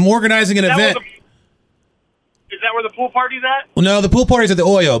 I'm organizing an event. Is that where the pool party's at? Well, no, the pool party's at the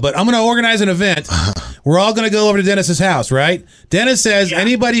Oyo, but I'm going to organize an event. We're all going to go over to Dennis's house, right? Dennis says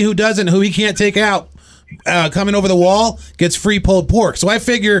anybody who he can't take out coming over the wall gets free pulled pork. So I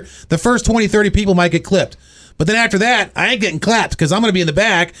figure the first 20, 30 people might get clipped. But then after that, I ain't getting clapped because I'm going to be in the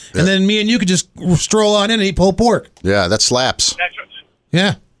back, and then me and you could just stroll on in and eat pulled pork. Yeah, that slaps. That's right.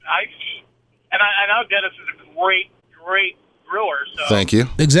 Yeah. I know Dennis is a great griller. So. Thank you.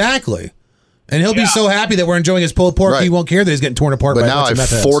 Exactly. And he'll be so happy that we're enjoying his pulled pork, he won't care that he's getting torn apart by But now I've meth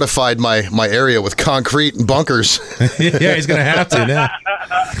heads. fortified my area with concrete and bunkers. Yeah, he's going to have to now.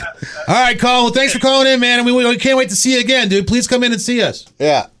 All right, Colin, well, thanks for calling in, man. And we can't wait to see you again, dude. Please come in and see us.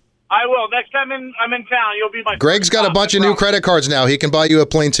 Yeah. I will. Next time I'm in town, you'll be my Greg's got a bunch of new credit cards now. He can buy you a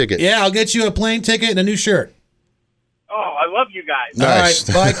plane ticket. Yeah, I'll get you a plane ticket and a new shirt. Oh, I love you guys.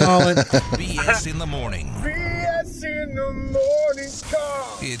 Nice. All right, bye, Colin. BS in the morning. BS in the morning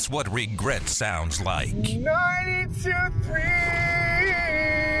car. It's what regret sounds like. 92.3.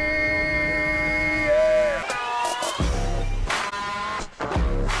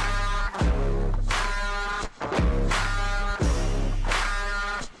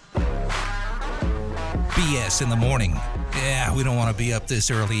 BS in the morning. Yeah, we don't want to be up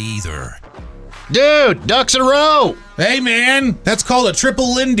this early either. Dude, ducks in a row. Hey, man, that's called a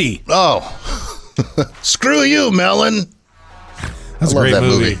triple Lindy. Oh. Screw you, Melon. That's a great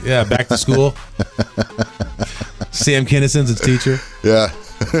movie. Yeah, Back to School. Sam Kinnison's its teacher. Yeah.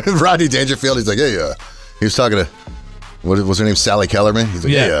 Rodney Dangerfield, he's like, hey, he was talking to What was her name? Sally Kellerman. He's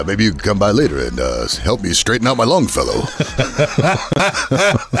like, yeah, maybe you can come by later and help me straighten out my Longfellow.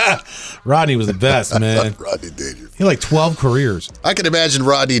 Rodney was the best, man. Rodney Dangerfield. He had like 12 careers. I can imagine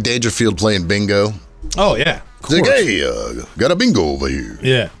Rodney Dangerfield playing bingo. Oh, yeah. He's like, hey, got a bingo over here.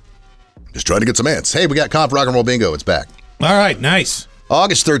 Yeah. Just trying to get some ants. Hey, we got Comp Rock and Roll Bingo. It's back. All right, nice.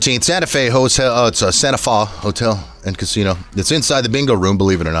 August 13th, Santa Fe Hotel. It's a Santa Fe Hotel and Casino. It's inside the bingo room,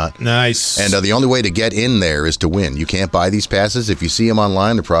 believe it or not. Nice. And the only way to get in there is to win. You can't buy these passes. If you see them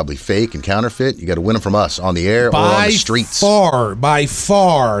online, they're probably fake and counterfeit. You got to win them from us on the air or on the streets. By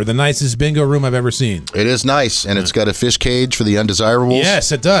far, the nicest bingo room I've ever seen. It is nice, and it's got a fish cage for the undesirables.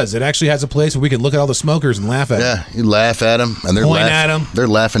 Yes, it does. It actually has a place where we can look at all the smokers and laugh at them. Yeah, you laugh at them, and they're point at them. They're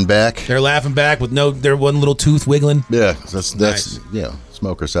laughing back. They're laughing back with their one little tooth wiggling. Yeah, that's nice.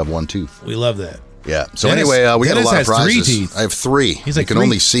 Smokers have one tooth. We love that. Yeah. So anyway, we got a lot of prizes. 3 teeth. I have 3. He's like you can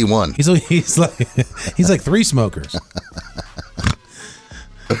only see one. He's like 3 smokers.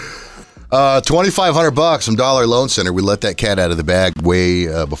 $2,500 from Dollar Loan Center. We let that cat out of the bag way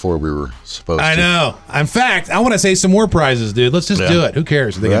before we were supposed to. I know. In fact, I want to say some more prizes, dude. Let's just do it. Who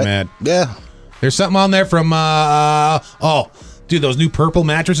cares if they get mad? Yeah. There's something on there from dude, those new purple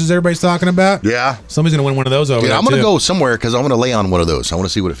mattresses everybody's talking about. Yeah. Somebody's gonna win one of those over there. I'm gonna go somewhere because I'm gonna lay on one of those. I want to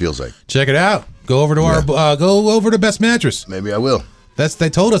see what it feels like. Check it out. Go over to our go over to Best Mattress. Maybe I will. They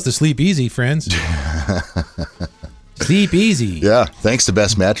told us to sleep easy, friends. Sleep easy. Yeah. Thanks to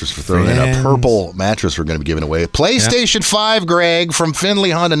Best Mattress for throwing in a purple mattress we're going to be giving away. PlayStation 5, Greg, from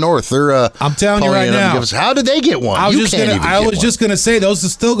Findlay Honda North. They're I'm telling you right now. How did they get one? I was just gonna say those are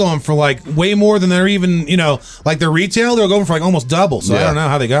still going for like way more than they're even, like their retail. They're going for like almost double. So I don't know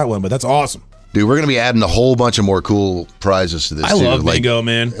how they got one, but that's awesome. Dude, we're going to be adding a whole bunch of more cool prizes to this, I love bingo,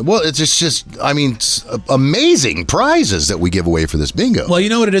 man. Well, it's just amazing prizes that we give away for this bingo. Well, you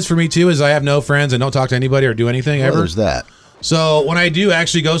know what it is for me, too, is I have no friends and don't talk to anybody or do anything ever. There's that. So when I do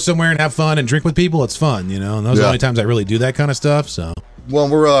actually go somewhere and have fun and drink with people, it's fun, and those are the only times I really do that kind of stuff, so. Well,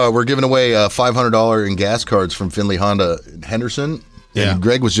 we're giving away $500 in gas cards from Findlay Honda Henderson. Yeah. And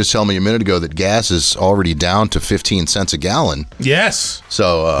Greg was just telling me a minute ago that gas is already down to 15 cents a gallon. Yes.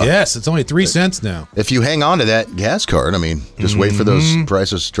 So yes, it's only 3 cents now. If you hang on to that gas card, just wait for those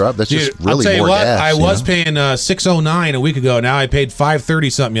prices to drop. That's just really I'll tell you more what, gas. I was paying $6.09 a week ago. Now I paid $5.30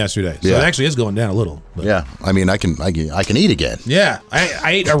 something yesterday. So it actually is going down a little. But. Yeah, I can eat again. Yeah,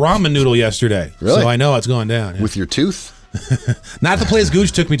 I ate a ramen noodle yesterday. Really? So I know it's going down. Yeah. With your tooth? Not the place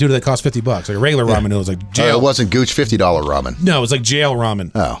Gooch took me to that cost $50. Like a regular ramen noodle. It was like jail. It wasn't Gooch $50 ramen. No, it was like jail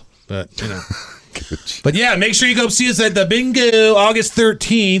ramen. Oh. But, But yeah, make sure you go see us at the bingo August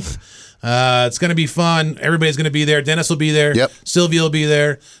 13th. It's going to be fun. Everybody's going to be there. Dennis will be there. Yep. Sylvia will be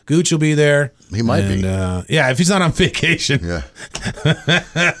there. Gooch will be there. He might be. Yeah, if he's not on vacation. Yeah.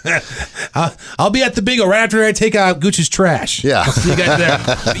 I'll be at the bingo right after I take out Gooch's trash. Yeah. I'll see you guys there.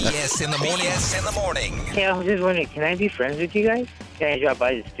 BS in the morning. BS in the morning. Hey, I was just wondering, can I be friends with you guys? Can I drop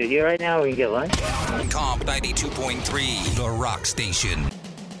by the studio right now? We can get lunch? Comp 92.3, the rock station.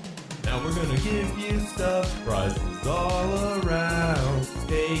 Now we're gonna give you stuff, prizes all around.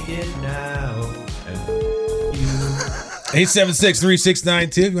 Take it now and you.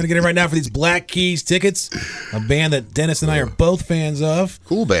 876-3692. You want to get in right now for these Black Keys tickets, a band that Dennis and I are both fans of.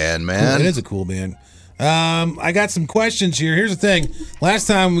 Cool band, man. It is a cool band. I got some questions here. Here's the thing. Last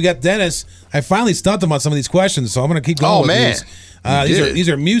time we got Dennis, I finally stumped him on some of these questions, so I'm going to keep going with these. These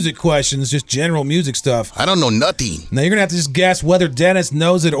are music questions, just general music stuff. I don't know nothing. Now, you're going to have to just guess whether Dennis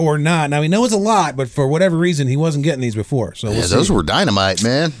knows it or not. Now, he knows a lot, but for whatever reason, he wasn't getting these before. So we'll see. Those were dynamite,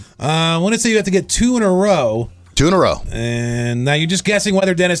 man. I want to say you have to get 2 in a row. 2 in a row. And now you're just guessing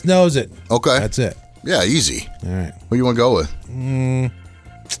whether Dennis knows it. Okay. That's it. Yeah, easy. All right. What do you want to go with? You want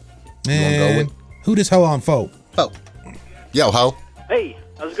to go with? Who does Ho on Fo? Oh. Yo, Ho. Hey,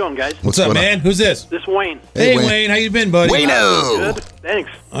 how's it going, guys? What's up, man? Who's this? This is Wayne. Hey, Wayne. How you been, buddy? Wayno. Good.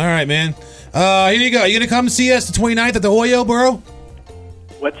 Thanks. All right, man. Here you go. You going to come see us the 29th at the Oyo, bro?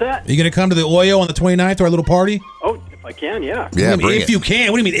 What's that? You going to come to the Oyo on the 29th to our little party? Oh, if I can, yeah. Yeah, if you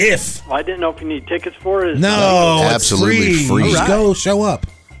can. What do you mean if? Well, I didn't know if you need tickets for it. No, absolutely it's free. Just go, show up.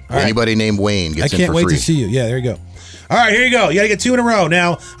 All Anybody named Wayne gets in for free. I can't wait to see you. Yeah, there you go. All right, here you go. You got to get 2 in a row.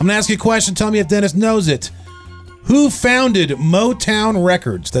 Now, I'm going to ask you a question. Tell me if Dennis knows it. Who founded Motown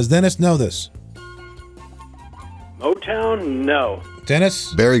Records? Does Dennis know this? Motown? No.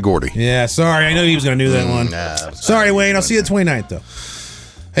 Dennis? Barry Gordy. Yeah, sorry. I knew he was going to do that one. Sorry, Wayne. I'll see you the 29th, though.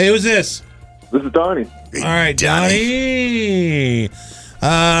 Hey, who's this? This is Donnie. All right, Donnie. You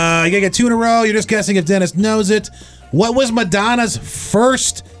got to get 2 in a row. You're just guessing if Dennis knows it. What was Madonna's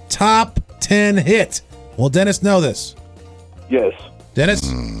first top 10 hit? Will Dennis know this? Yes. Dennis?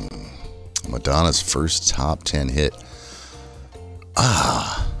 Madonna's first top 10 hit.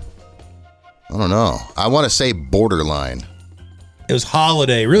 I don't know. I want to say Borderline. It was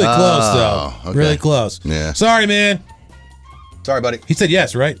Holiday. Really close, though. Okay. Really close. Yeah. Sorry, man. Sorry, buddy. He said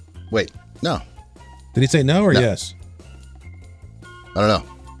yes, right? Wait, no. Did he say no or No. yes? I don't know.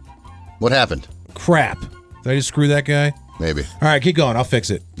 What happened? Crap. Did I just screw that guy? Maybe. All right, keep going. I'll fix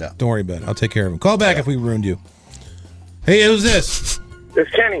it. No. Don't worry about it. I'll take care of him. Call back if we ruined you. Hey, who's this?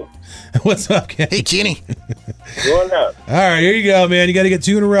 It's Kenny. What's up, Kenny? Hey, Kenny. What up? All right, here you go, man. You got to get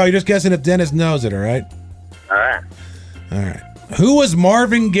 2 in a row. You're just guessing if Dennis knows it, all right? All right. All right. Who was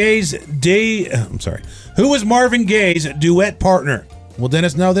Marvin Gaye's Who was Marvin Gaye's duet partner? Will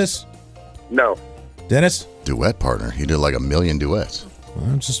Dennis know this? No. Dennis? Duet partner. He did like 1 million duets. Well,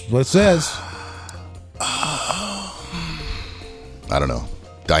 that's just what it says. I don't know.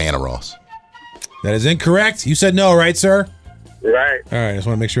 Diana Ross. That is incorrect. You said no, right, sir? Right. All right. I just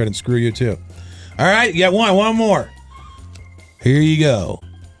want to make sure I didn't screw you, too. All right. You got one more. Here you go.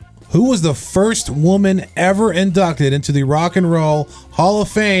 Who was the first woman ever inducted into the Rock and Roll Hall of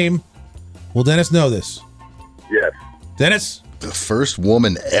Fame? Will Dennis know this? Yes. Dennis? The first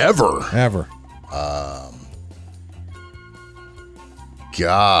woman ever. Ever.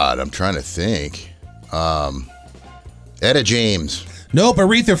 God, I'm trying to think. Etta James. Nope.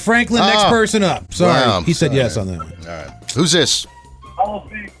 Aretha Franklin. Next person up. Sorry. Wow, He said sorry. yes on that one. All right. Who's this?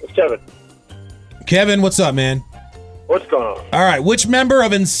 It's Kevin. Kevin, what's up, man? What's going on? All right. Which member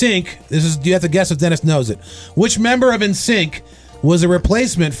of NSYNC, you have to guess if Dennis knows it. Which member of NSYNC was a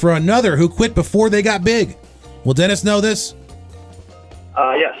replacement for another who quit before they got big? Will Dennis know this?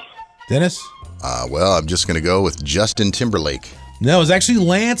 Yes. Dennis? Well, I'm just going to go with Justin Timberlake. No, it was actually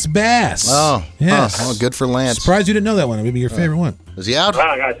Lance Bass. Oh, yes. Well, good for Lance. Surprised you didn't know that one. Maybe your favorite one. Is he out?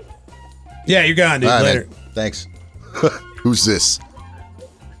 Wow, guys. Yeah, you're gone, dude. All right, Later. man. Thanks. Who's this?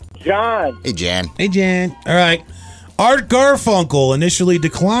 John. Hey, Jan. Hey, Jan. All right. Art Garfunkel initially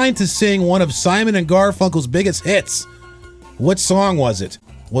declined to sing one of Simon and Garfunkel's biggest hits. What song was it?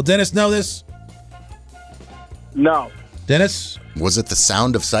 Will Dennis know this? No. Dennis? Was it The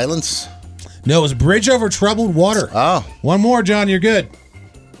Sound of Silence? No, it was Bridge Over Troubled Water. Oh. One more, John. You're good.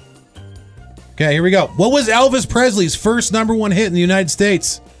 Okay, here we go. What was Elvis Presley's first #1 hit in the United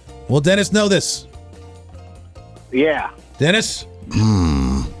States? Will Dennis know this? Yeah. Dennis?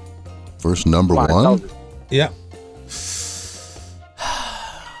 First #1? Yeah.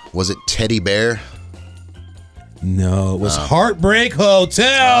 Was it Teddy Bear? No, it was Heartbreak Hotel.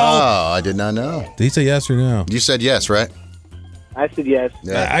 Oh, I did not know. Did he say yes or no? You said yes, right? I said yes.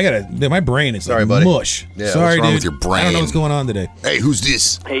 Yeah. I gotta. My brain is Sorry, like buddy. mush. Yeah, Sorry, what's wrong dude. with your brain? I don't know what's going on today. Hey, who's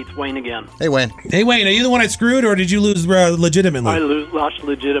this? Hey, it's Wayne again. Hey, Wayne. Hey, Wayne, are you the one I screwed, or did you lose legitimately? I lost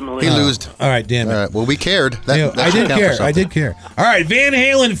legitimately. He lost. All right, damn it. All right. Well, we cared. I did care. I did care. All right, Van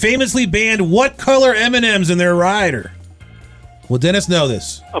Halen famously banned what color M&Ms in their rider? Will Dennis know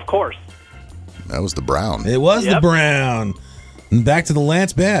this? Of course. That was the brown. It was the brown. And back to the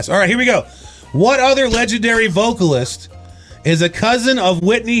Lance Bass. All right, here we go. What other legendary vocalist is a cousin of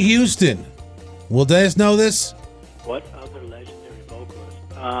Whitney Houston? Will Dennis know this? What other legendary vocalist?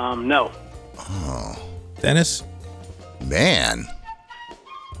 No. Oh, Dennis? man.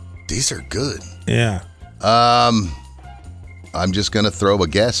 These are good. Yeah. I'm just going to throw a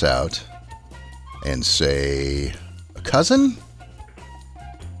guess out and say a cousin?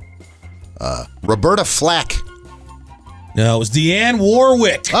 Roberta Flack. No, it was Deanne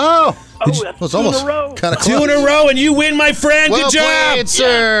Warwick. Oh, that's was 2 in almost a row. kind of 2 in a row, and you win, my friend. Well Good job. played,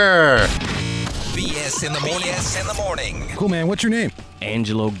 sir. BS in the morning. BS in the morning. Cool, man. What's your name?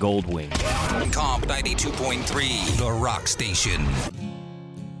 Angelo Goldwing. Comp 92.3, The Rock Station.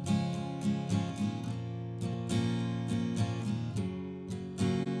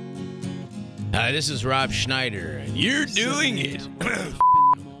 Hi, this is Rob Schneider, and you're doing it.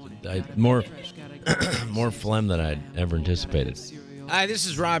 More phlegm than I'd ever anticipated. Hi, this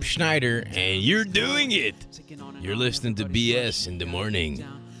is Rob Schneider, and you're doing it. You're listening to BS in the morning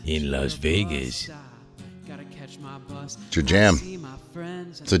in Las Vegas. It's your jam.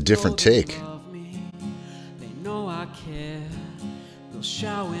 It's a different take.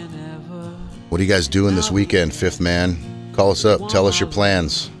 What are you guys doing this weekend, Fifth Man? Call us up. Tell us your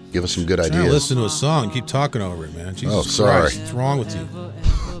plans. Give us some good Try to ideas. listen to a song. Keep talking over it, man. Jesus Oh, sorry. Christ, what's wrong with you?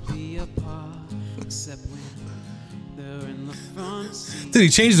 Dude, he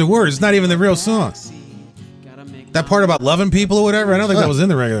changed the words. It's not even the real song. That part about loving people or whatever, I don't think that was in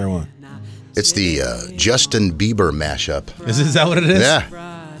the regular one. It's the Justin Bieber mashup. Is that what it is? Yeah.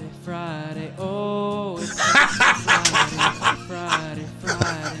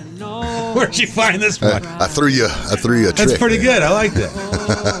 Where'd you find this one? I threw you a trick. That's pretty there. good. I like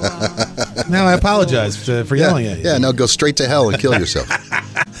that. Now I apologize for yelling at you. Yeah, no, go straight to hell and kill yourself.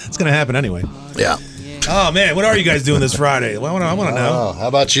 It's going to happen anyway. Yeah. Oh, man, what are you guys doing this Friday? Well, I want to know. Oh, how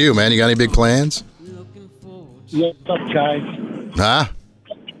about you, man? You got any big plans? What's up, guys? Huh?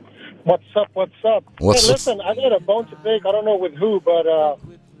 What's up? What's Hey, listen, I got a bone to pick. I don't know with who, but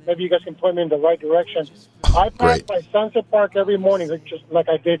maybe you guys can point me in the right direction. I pass by Sunset Park every morning, just like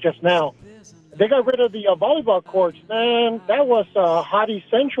I did just now. They got rid of the volleyball courts. Man, that was hottie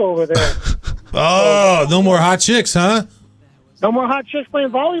central over there. Oh, no more hot chicks, huh? No more hot chicks playing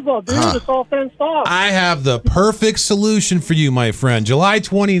volleyball, dude. It's all fenced off. I have the perfect solution for you, my friend. July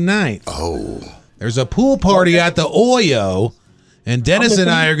 29th. Oh. There's a pool party at the Oyo, and Dennis and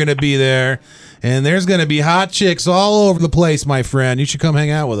I are going to be there, and there's going to be hot chicks all over the place, my friend. You should come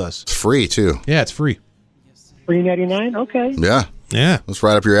hang out with us. It's free, too. Yeah, it's free. $3.99? Okay. Yeah. Yeah. That's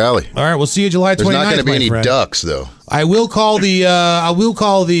right up your alley. All right, we'll see you July 29th, There's not going to be any friend. ducks, though. I will call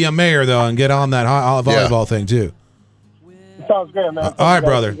the mayor, though, and get on that volleyball thing, too. Sounds good, man. All right,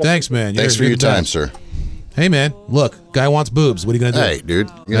 brother. Thanks, man. Thanks for your time, sir. Hey, man, look, guy wants boobs. What are you going to do? Hey, dude,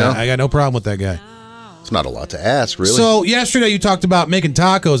 you know. I got no problem with that guy. It's not a lot to ask, really. So, yesterday you talked about making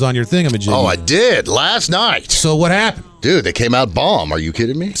tacos on your thingamajig. Oh, I did. Last night. So, what happened? Dude, they came out bomb. Are you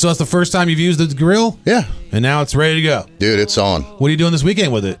kidding me? So, that's the first time you've used the grill? Yeah. And now it's ready to go? Dude, it's on. What are you doing this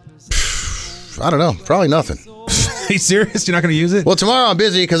weekend with it? I don't know. Probably nothing. Are you serious? You're not going to use it? Well, tomorrow I'm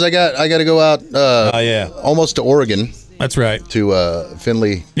busy because I got to go out almost to Oregon. That's right. To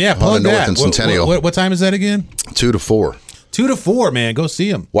Findlay, yeah, Honda North and Centennial. What time is that again? 2 to 4. 2 to 4, man. Go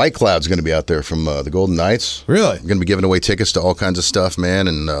see them. White Cloud's going to be out there from the Golden Knights. Really? We're going to be giving away tickets to all kinds of stuff, man,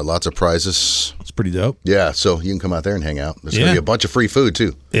 and lots of prizes. It's pretty dope. Yeah, so you can come out there and hang out. There's going to be a bunch of free food,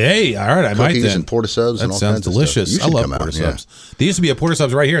 too. Hey, all right, I might then. Cookies and porta subs and all kinds of delicious. stuff. You should I love come out, porta subs. Yeah. There used to be a porta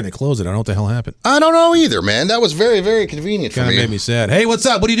subs right here, and they closed it. I don't know what the hell happened. I don't know either, man. That was very, very convenient for me. Kind of made me sad. Hey, what's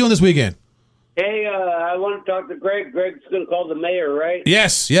up? What are you doing this weekend? Hey, I want to talk to Greg. Greg's going to call the mayor, right?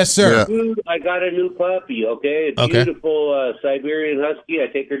 Yes, sir. Yeah. I got a new puppy, okay? A beautiful Siberian Husky. I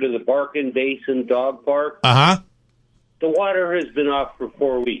take her to the Barkin Basin Dog Park. Uh-huh. The water has been off for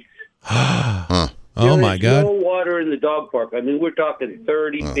 4 weeks. Huh. Oh, my God. No water in the dog park. I mean, we're talking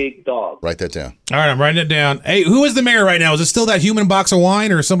 30 big dogs. Write that down. All right, I'm writing it down. Hey, who is the mayor right now? Is it still that human box of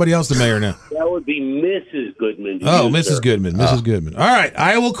wine, or is somebody else the mayor now? That would be Mrs. Goodman. Oh, Mrs. Goodman. Mrs. Goodman. All right,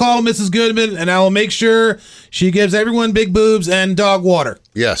 I will call Mrs. Goodman, and I will make sure she gives everyone big boobs and dog water.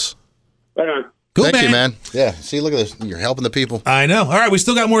 Yes. Right on. Cool, Thank you, man. Yeah, see, look at this. You're helping the people. I know. All right, we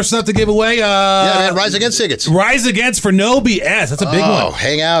still got more stuff to give away. Yeah, man, Rise Against tickets. Rise Against for No BS. That's a big one. Oh,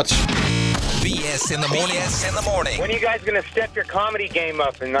 hang out. BS in the morning. BS in the morning. When are you guys going to step your comedy game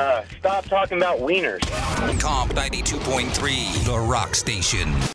up and stop talking about wieners? Comp 92.3, the rock station.